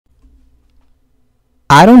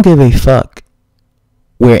I don't give a fuck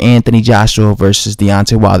where Anthony Joshua versus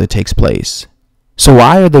Deontay Wilder takes place. So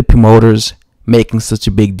why are the promoters making such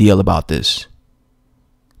a big deal about this?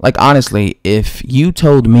 Like, honestly, if you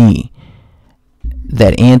told me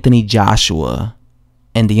that Anthony Joshua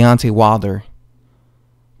and Deontay Wilder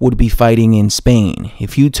would be fighting in Spain,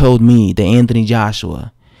 if you told me that Anthony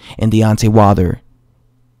Joshua and Deontay Wilder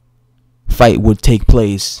fight would take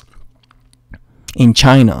place in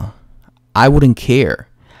China, I wouldn't care.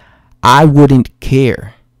 I wouldn't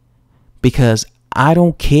care, because I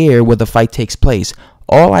don't care where the fight takes place.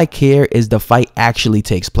 All I care is the fight actually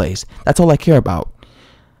takes place. That's all I care about.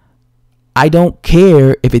 I don't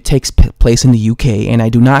care if it takes place in the UK, and I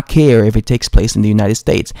do not care if it takes place in the United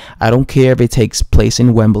States. I don't care if it takes place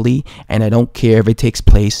in Wembley, and I don't care if it takes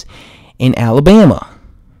place in Alabama,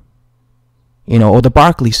 or the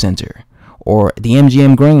Barclays Center, or the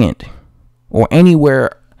MGM Grand, or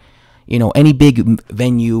anywhere, any big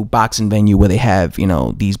venue, boxing venue where they have,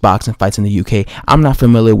 these boxing fights in the UK. I'm not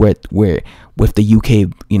familiar with the UK,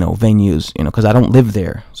 venues, because I don't live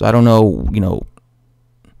there, so I don't know,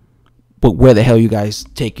 but where the hell you guys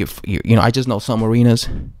take your I just know some arenas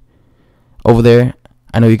over there.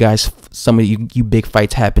 I know you guys, some of you big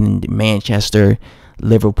fights happen in Manchester,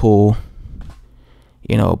 Liverpool,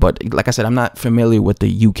 but like I said, I'm not familiar with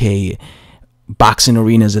the UK boxing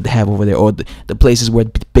arenas that they have over there, or the places where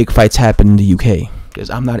big fights happen in the UK, because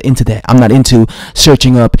I'm not into that. I'm not into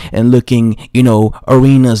searching up and looking,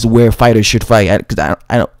 arenas where fighters should fight, because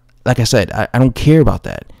I don't, like I said, I don't care about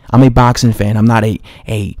that. I'm a boxing fan. I'm not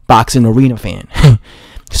a boxing arena fan.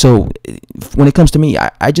 So when it comes to me,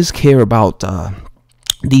 I just care about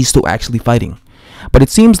these two actually fighting. But it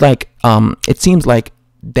seems like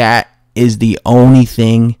that is the only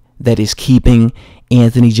thing that is keeping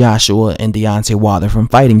Anthony Joshua and Deontay Wilder from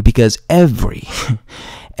fighting, because every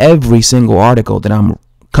single article that I'm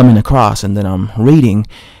coming across and that I'm reading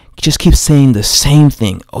just keeps saying the same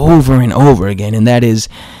thing over and over again, and that is,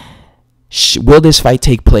 will this fight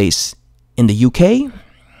take place in the UK,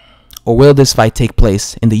 or will this fight take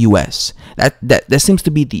place in the US? That seems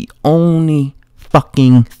to be the only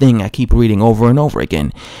fucking thing I keep reading over and over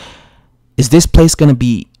again. Is this place going to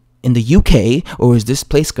be in the UK, or is this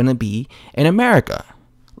place going to be in America?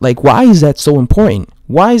 Like, why is that so important?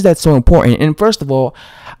 Why is that so important? And first of all,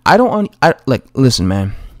 listen,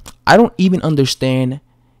 man, I don't even understand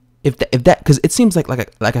if that, because it seems like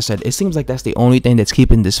I said, it seems like that's the only thing that's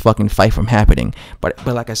keeping this fucking fight from happening. But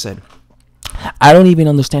like I said, I don't even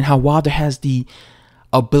understand how Wilder has the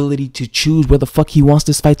ability to choose where the fuck he wants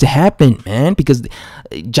this fight to happen, man, because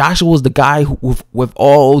Joshua's the guy with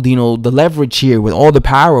all the leverage here, with all the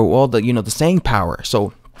power, all the the staying power.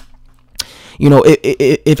 So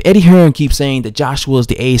if Eddie Hearn keeps saying that Joshua's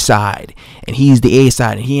the A side and he's the A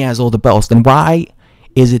side and he has all the belts, then why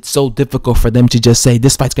is it so difficult for them to just say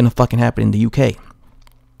this fight's gonna fucking happen in the UK?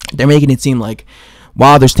 They're making it seem like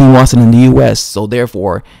Wilder's team wants it in the US, so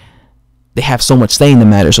therefore they have so much say in the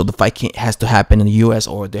matter, so the fight has to happen in the US,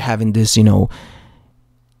 or they're having this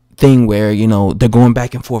thing where they're going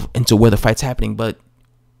back and forth into where the fight's happening. But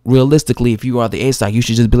realistically, if you are the A side, you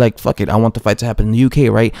should just be like, fuck it, I want the fight to happen in the UK,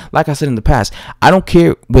 right? Like I said in the past, I don't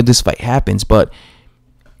care where this fight happens, but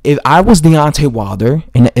if I was Deontay Wilder,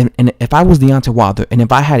 and if I was Deontay Wilder, and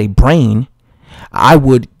if I had a brain, I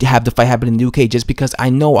would have the fight happen in the UK, just because I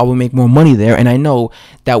know I would make more money there, and I know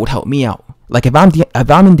that would help me out. Like, if I'm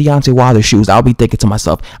in Deontay Wilder's shoes, I'll be thinking to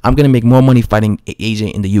myself, I'm gonna make more money fighting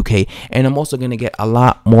AJ in the UK, and I'm also gonna get a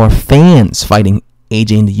lot more fans fighting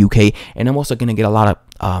AJ in the UK, and I'm also gonna get a lot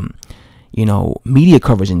of media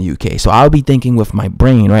coverage in the UK. So I'll be thinking with my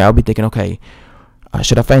brain, right? I'll be thinking, okay,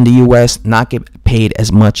 should I fight in the US, not get paid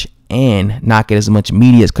as much, and not get as much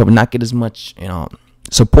media coverage, not get as much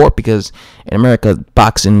support, because in America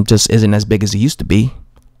boxing just isn't as big as it used to be?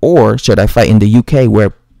 Or should I fight in the UK,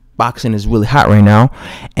 where boxing is really hot right now,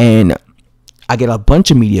 and I get a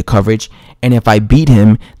bunch of media coverage, and if I beat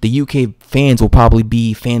him, the UK fans will probably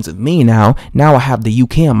be fans of me now. Now I have the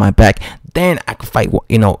UK on my back. Then I can fight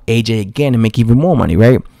AJ again and make even more money,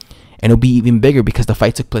 right? And it'll be even bigger because the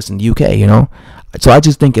fight took place in the UK, So I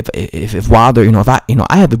just think if Wilder, if I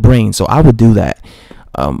have a brain, so I would do that.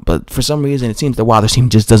 But for some reason, it seems that Wilder's team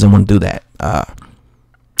just doesn't want to do that.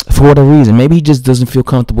 For whatever reason, maybe he just doesn't feel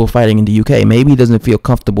comfortable fighting in the UK. Maybe he doesn't feel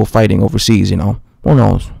comfortable fighting overseas. Who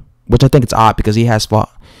knows? Which I think it's odd, because he has fought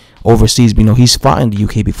overseas. He's fought in the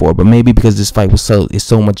UK before, but maybe because this fight is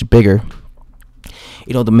so much bigger.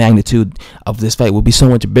 The magnitude of this fight will be so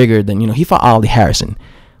much bigger than he fought Ali Harrison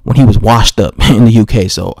when he was washed up in the UK.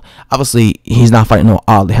 So obviously he's not fighting no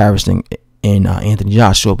Ali Harrison in Anthony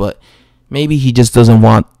Joshua, but Maybe he just doesn't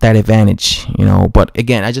want that advantage, you know. But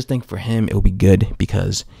again, I just think for him it'll be good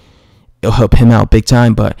because it'll help him out big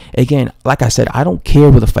time. But again, like I said, I don't care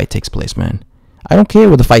where the fight takes place, man. I don't care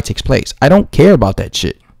where the fight takes place. I don't care about that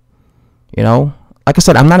shit. You know? Like I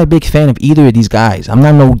said, I'm not a big fan of either of these guys. I'm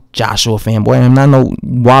not no Joshua fanboy. I'm not no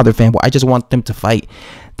Wilder fanboy. I just want them to fight.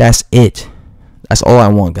 That's it. That's all I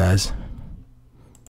want, guys.